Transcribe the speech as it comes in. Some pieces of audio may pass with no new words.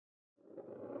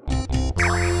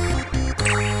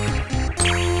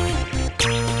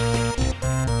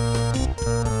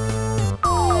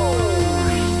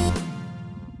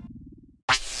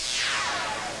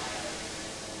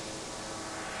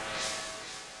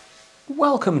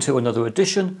Welcome to another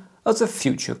edition of the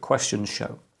Future Questions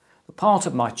Show, the part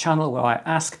of my channel where I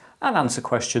ask and answer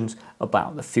questions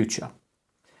about the future.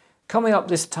 Coming up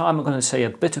this time, I'm going to say a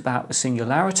bit about the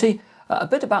singularity, a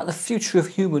bit about the future of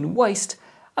human waste,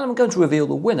 and I'm going to reveal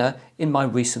the winner in my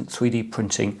recent 3D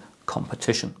printing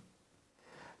competition.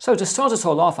 So to start us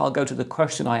all off, I'll go to the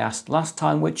question I asked last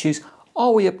time, which is,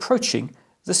 are we approaching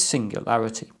the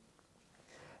singularity?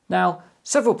 Now,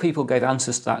 several people gave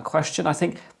answers to that question. I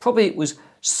think probably it was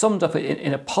summed up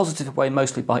in a positive way,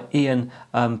 mostly by Ian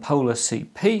Polar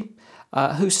CP,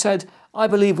 who said, I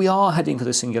believe we are heading for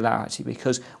the singularity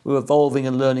because we're evolving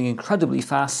and learning incredibly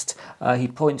fast. He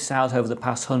points out over the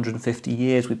past 150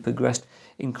 years we've progressed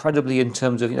incredibly in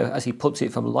terms of, as he puts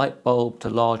it, from light bulb to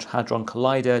Large Hadron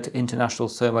Collider to International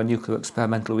Thermonuclear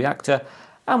Experimental Reactor,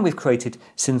 and we've created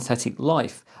synthetic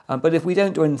life. But if we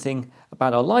don't do anything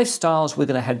about our lifestyles, we're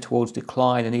going to head towards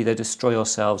decline and either destroy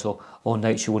ourselves or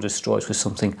nature will destroy us with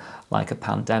something like a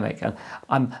pandemic. And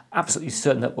I'm absolutely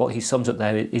certain that what he sums up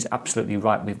there is absolutely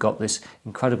right. We've got this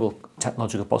incredible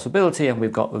technological possibility and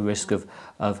we've got the risk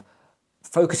of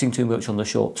focusing too much on the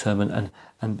short term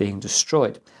and being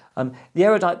destroyed. The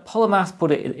erudite polymath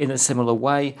put it in a similar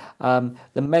way.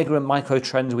 The mega and micro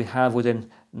trends we have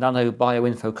within nano, bio,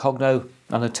 info, cogno,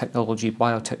 nanotechnology,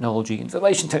 biotechnology,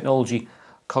 information technology,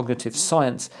 cognitive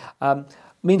science,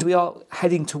 means we are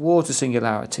heading towards a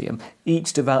singularity, and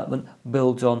each development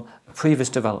builds on previous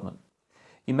development.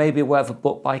 You may be aware of a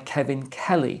book by Kevin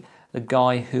Kelly, the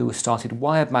guy who started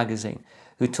Wired magazine,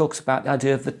 who talks about the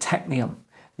idea of the technium,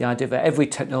 the idea that every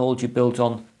technology builds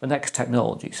on the next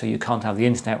technology. So you can't have the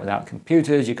internet without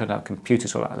computers, you can't have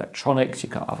computers without electronics, you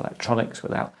can't have electronics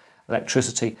without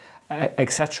electricity,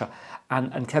 etc.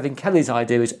 And Kevin Kelly's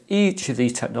idea is each of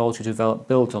these technologies developed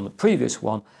builds on the previous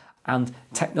one, and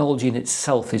technology in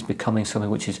itself is becoming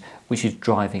something which is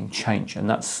driving change, and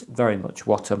that's very much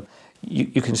what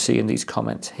you can see in these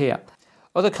comments here.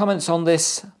 Other comments on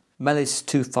this,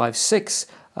 Melis256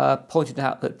 pointed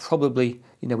out that probably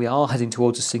we are heading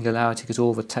towards a singularity because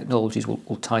all the technologies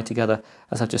will tie together,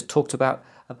 as I just talked about.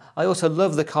 I also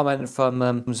love the comment from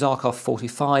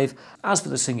Zarkov45. As for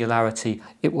the singularity,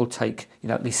 it will take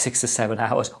at least 6 to 7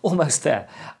 hours, almost there.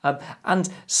 And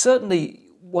certainly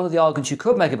one of the arguments you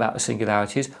could make about the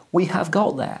singularity is we have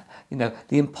got there.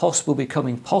 The impossible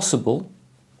becoming possible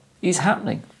is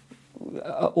happening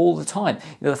all the time.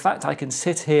 The fact I can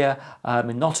sit here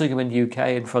in Nottingham in the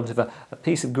UK in front of a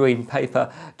piece of green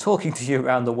paper talking to you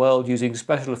around the world using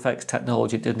special effects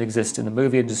technology that didn't exist in the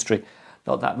movie industry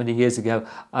not that many years ago,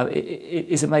 it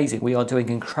is amazing. We are doing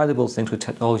incredible things with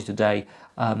technology today,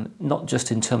 not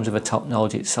just in terms of the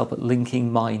technology itself, but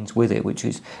linking minds with it, which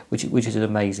is an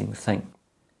amazing thing.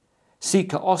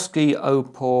 Sika Oski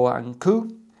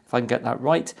Opoanku, if I can get that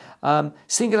right,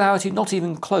 singularity not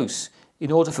even close.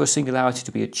 In order for a singularity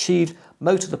to be achieved,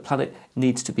 most of the planet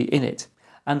needs to be in it.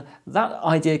 And that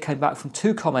idea came back from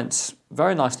two comments,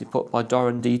 very nicely put by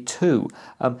Doran D2.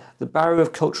 The barrier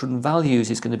of culture and values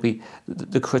is going to be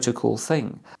the critical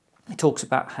thing. He talks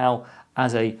about how,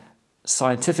 as a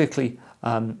scientifically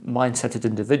mindseted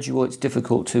individual, it's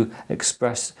difficult to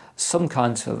express some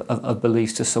kinds of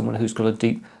beliefs to someone who's got a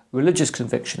deep religious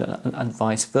conviction and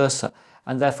vice versa.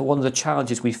 And therefore, one of the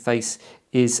challenges we face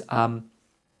is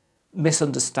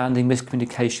misunderstanding,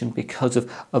 miscommunication because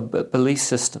of belief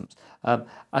systems.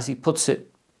 As he puts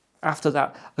it, after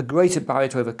that, a greater barrier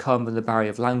to overcome than the barrier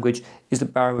of language is the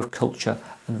barrier of culture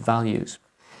and values.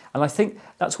 And I think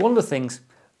that's one of the things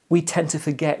we tend to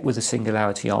forget with the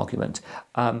singularity argument.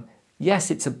 Yes,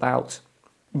 it's about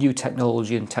new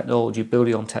technology and technology,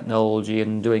 building on technology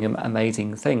and doing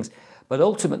amazing things. But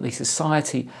ultimately,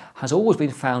 society has always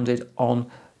been founded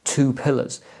on two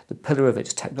pillars. The pillar of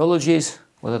its technologies,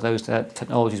 whether those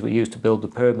technologies we use to build the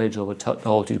pyramids or the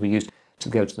technologies we use to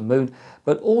go to the moon,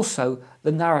 but also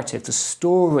the narrative, the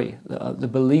story, the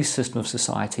belief system of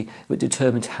society that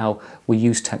determines how we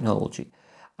use technology.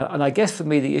 And I guess for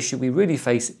me, the issue we really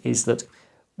face is that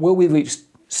will we reach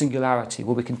singularity?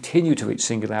 Will we continue to reach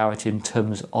singularity in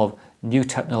terms of new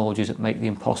technologies that make the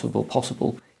impossible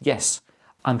possible? Yes,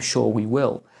 I'm sure we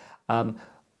will.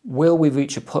 Will we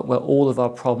reach a point where all of our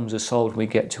problems are solved and we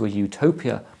get to a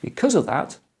utopia because of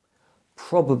that?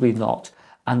 Probably not.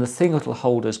 And the thing that will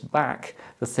hold us back,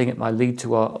 the thing that might lead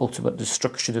to our ultimate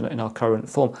destruction in our current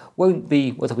form, won't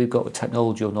be whether we've got the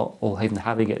technology or not, or even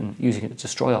having it and using it to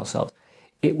destroy ourselves.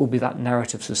 It will be that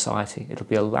narrative society. It'll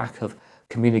be a lack of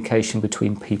communication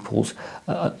between peoples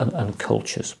and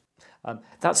cultures.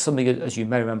 That's something, as you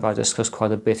may remember, I discussed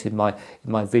quite a bit in my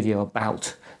video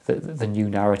about the new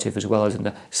narrative, as well as in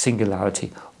the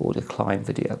singularity or decline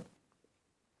video.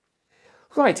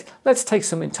 Right, let's take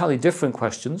some entirely different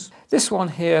questions. This one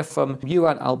here from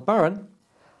Yuan Albaran.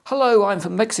 Hello, I'm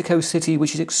from Mexico City,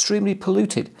 which is extremely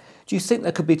polluted. Do you think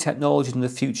there could be technology in the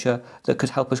future that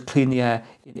could help us clean the air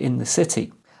in the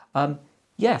city?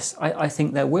 Yes, I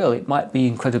think there will. It might be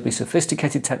incredibly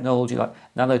sophisticated technology like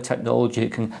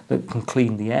nanotechnology that can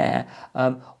clean the air.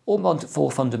 Or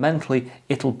more fundamentally,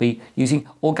 it'll be using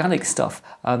organic stuff.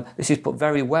 This is put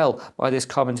very well by this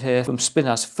comment here from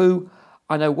Spinas Fu.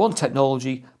 I know one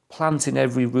technology, plants in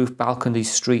every roof, balcony,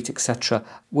 street, etc.,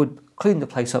 would clean the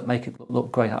place up, make it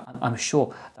look great. I'm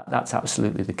sure that's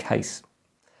absolutely the case.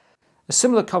 A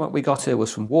similar comment we got here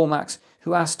was from Warmax,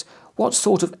 who asked, what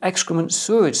sort of excrement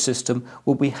sewerage system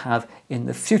will we have in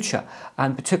the future?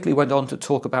 And particularly went on to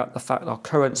talk about the fact that our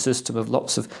current system of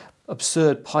lots of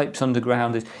absurd pipes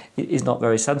underground is not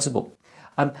very sensible.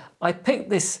 I picked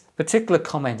this particular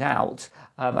comment out,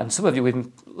 and some of you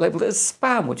even labelled it as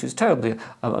spam, which is terribly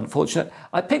unfortunate.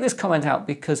 I picked this comment out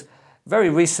because very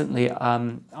recently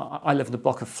I live in a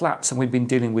block of flats and we've been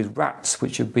dealing with rats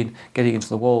which have been getting into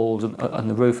the walls and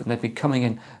the roof, and they've been coming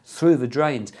in through the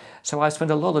drains. So I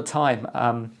spent a lot of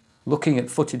time looking at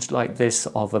footage like this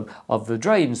of the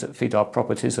drains that feed our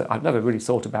properties that I've never really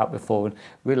thought about before, and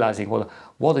realising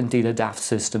what indeed a daft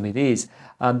system it is.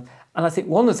 And I think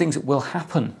one of the things that will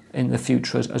happen in the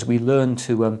future as we learn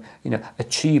to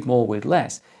achieve more with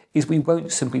less is we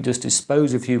won't simply just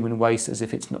dispose of human waste as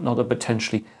if it's not a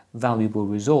potentially valuable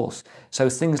resource. So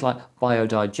things like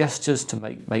biodigesters to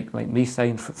make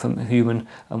methane from human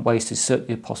waste is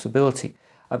certainly a possibility.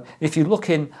 If you look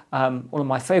in one of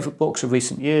my favourite books of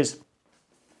recent years,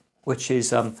 which is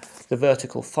The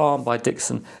Vertical Farm by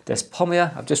Dixon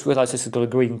Despomier. I've just realised this has got a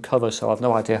green cover, so I've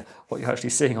no idea what you're actually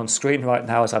seeing on screen right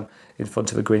now as I'm in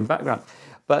front of a green background.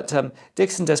 But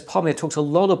Dixon Despomier talks a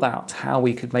lot about how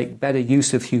we could make better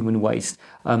use of human waste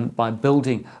by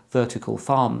building vertical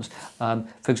farms.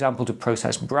 For example, to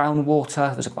process brown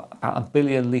water, there's about 1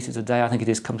 billion litres a day, I think it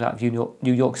is, comes out of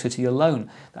New York City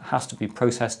alone that has to be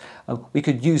processed. We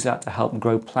could use that to help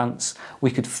grow plants.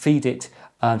 We could feed it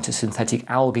to synthetic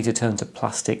algae to turn to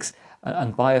plastics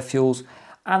and biofuels.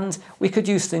 And we could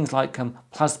use things like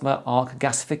plasma arc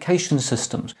gasification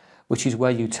systems, which is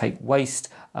where you take waste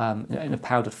in a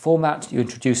powdered format, you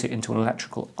introduce it into an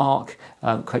electrical arc,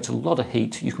 creates a lot of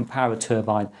heat, you can power a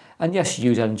turbine, and yes, you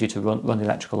use energy to run the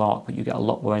electrical arc, but you get a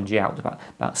lot more energy out,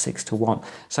 about 6 to 1.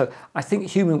 So I think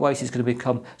human waste is going to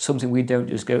become something we don't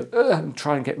just go and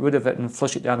try and get rid of it and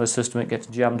flush it down the system, it gets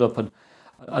jammed up and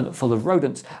full of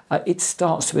rodents. It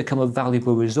starts to become a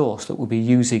valuable resource that we'll be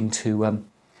using to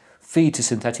feed to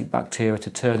synthetic bacteria to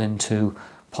turn into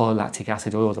polylactic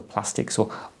acid or other plastics or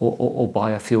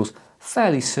biofuels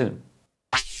fairly soon.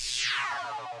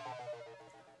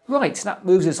 Right, that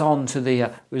moves us on to the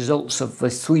results of the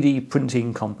 3D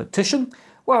printing competition,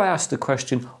 where I asked the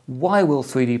question, why will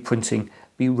 3D printing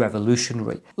be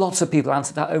revolutionary? Lots of people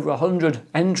answered that, over 100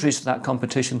 entries to that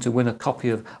competition to win a copy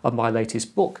of my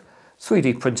latest book,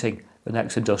 3D Printing, The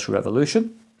Next Industrial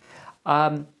Revolution.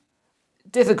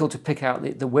 Difficult to pick out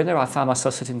the winner. I found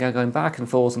myself sitting there going back and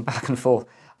forth and back and forth.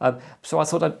 So I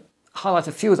thought I'd highlight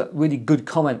a few of the really good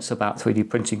comments about 3D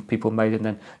printing people made and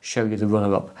then show you the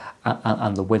runner-up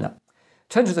and the winner.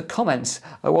 Turn to the comments.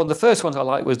 One of the first ones I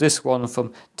liked was this one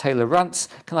from Taylor Rantz.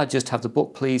 Can I just have the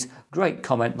book, please? Great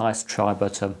comment, nice try,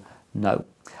 but no.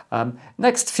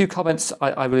 Next few comments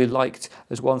I really liked.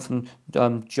 There's one from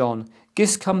John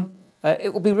Giscombe.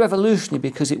 It will be revolutionary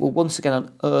because it will once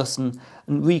again unearth and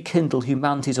rekindle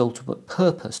humanity's ultimate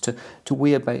purpose to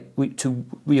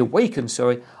reawaken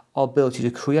our ability to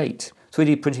create.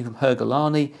 3D printing from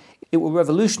Hergelani. It will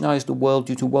revolutionise the world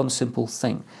due to one simple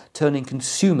thing, turning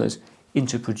consumers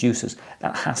into producers.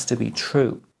 That has to be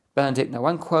true. Benedict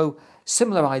Nwankwo,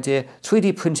 similar idea,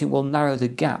 3D printing will narrow the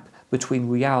gap between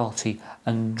reality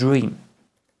and dream.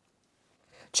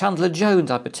 Chandler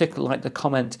Jones, I particularly like the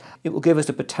comment, it will give us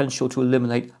the potential to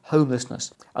eliminate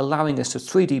homelessness, allowing us to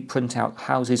 3D print out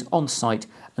houses on site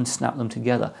and snap them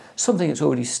together, something that's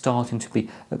already starting to be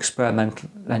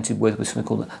experimented with something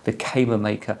called the Kamer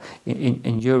Maker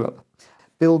in Europe.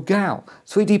 Bill Gow,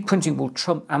 3D printing will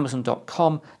trump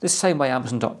Amazon.com, the same way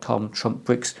Amazon.com trumped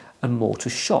bricks and mortar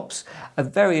shops. A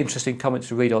very interesting comment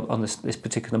to read on this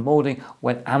particular morning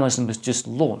when Amazon has just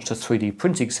launched a 3D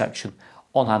printing section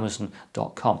on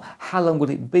Amazon.com. How long will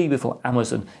it be before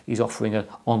Amazon is offering an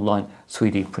online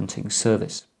 3D printing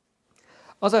service?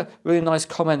 Other really nice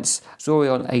comments,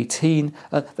 Zorion18,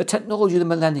 the technology of the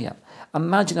millennia.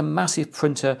 Imagine a massive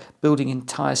printer building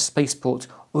entire spaceports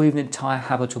or even entire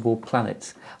habitable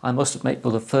planets. I must admit,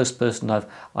 you're the first person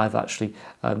I've actually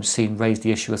seen raise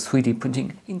the issue of 3D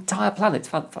printing entire planets.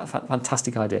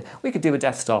 Fantastic idea. We could do a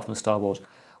Death Star from Star Wars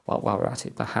while we're at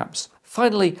it, perhaps.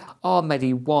 Finally,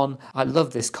 Armedi1, I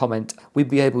love this comment. We'd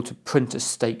be able to print a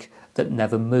steak that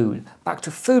never moved. Back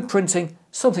to food printing,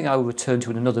 something I will return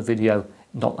to in another video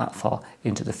not that far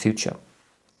into the future.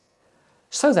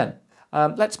 So then,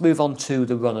 let's move on to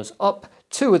the runners-up.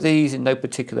 Two of these in no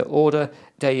particular order.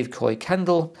 Dave Coy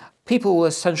Kendall. People will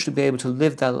essentially be able to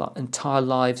live their entire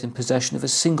lives in possession of a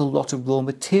single lot of raw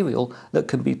material that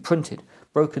can be printed,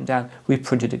 broken down,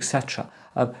 reprinted, etc.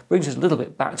 Brings us a little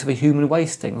bit back to the human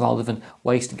waste thing. Rather than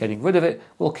waste and getting rid of it,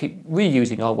 we'll keep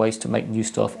reusing our waste to make new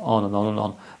stuff on and on and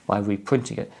on by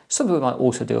reprinting it. Something we might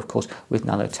also do, of course, with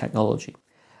nanotechnology.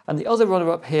 And the other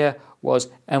runner-up here was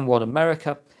M1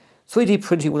 America. 3D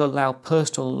printing will allow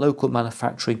personal and local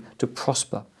manufacturing to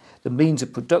prosper. The means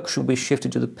of production will be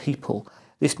shifted to the people.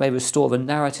 This may restore the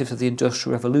narrative of the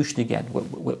Industrial Revolution again.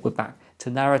 We're back to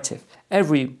narrative.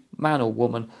 Every man or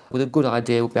woman with a good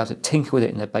idea will be able to tinker with it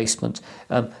in their basement.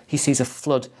 He sees a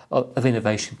flood of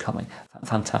innovation coming.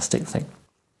 Fantastic thing.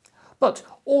 But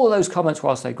all of those comments,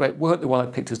 whilst they're great, weren't the one I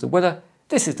picked as the winner.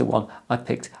 This is the one I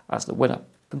picked as the winner.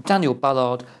 From Daniel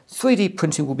Ballard, 3D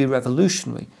printing will be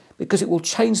revolutionary because it will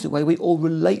change the way we all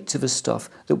relate to the stuff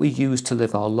that we use to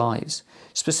live our lives.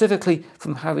 Specifically,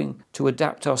 from having to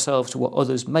adapt ourselves to what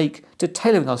others make to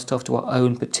tailoring our stuff to our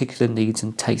own particular needs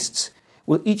and tastes.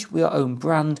 We'll each be our own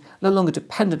brand, no longer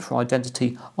dependent for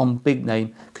identity on big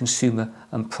name, consumer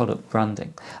and product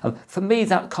branding. For me,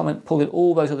 that comment pulled in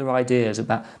all those other ideas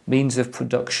about means of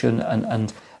production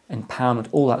and empowerment,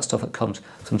 all that stuff that comes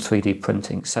from 3D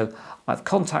printing. So I've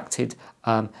contacted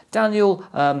Daniel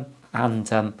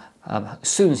and as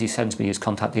soon as he sends me his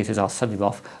contact details, I'll send him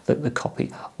off the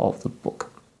copy of the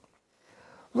book.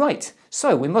 Right,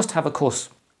 so we must have, of course,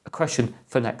 a question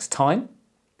for next time.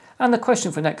 And the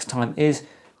question for next time is,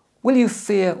 will you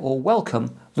fear or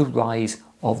welcome the rise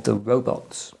of the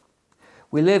robots?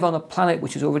 We live on a planet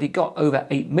which has already got over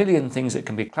 8 million things that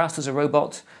can be classed as a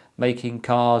robot, making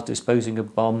cars, disposing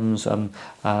of bombs,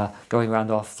 going around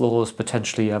our floors,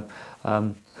 potentially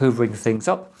hoovering things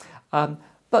up.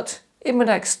 But in the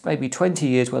next maybe 20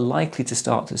 years, we're likely to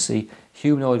start to see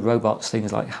humanoid robots,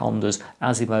 things like Honda's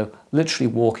Asimo, literally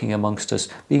walking amongst us,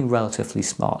 being relatively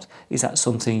smart. Is that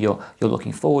something you're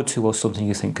looking forward to, or something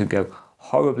you think could go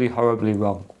horribly, horribly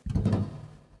wrong?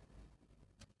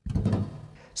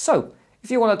 So, if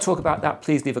you want to talk about that,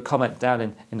 please leave a comment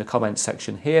down in the comments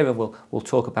section here, and we'll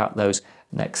talk about those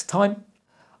next time.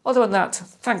 Other than that,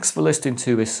 thanks for listening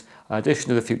to this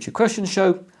edition of the Future Questions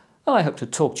Show, and I hope to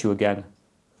talk to you again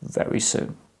very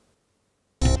soon.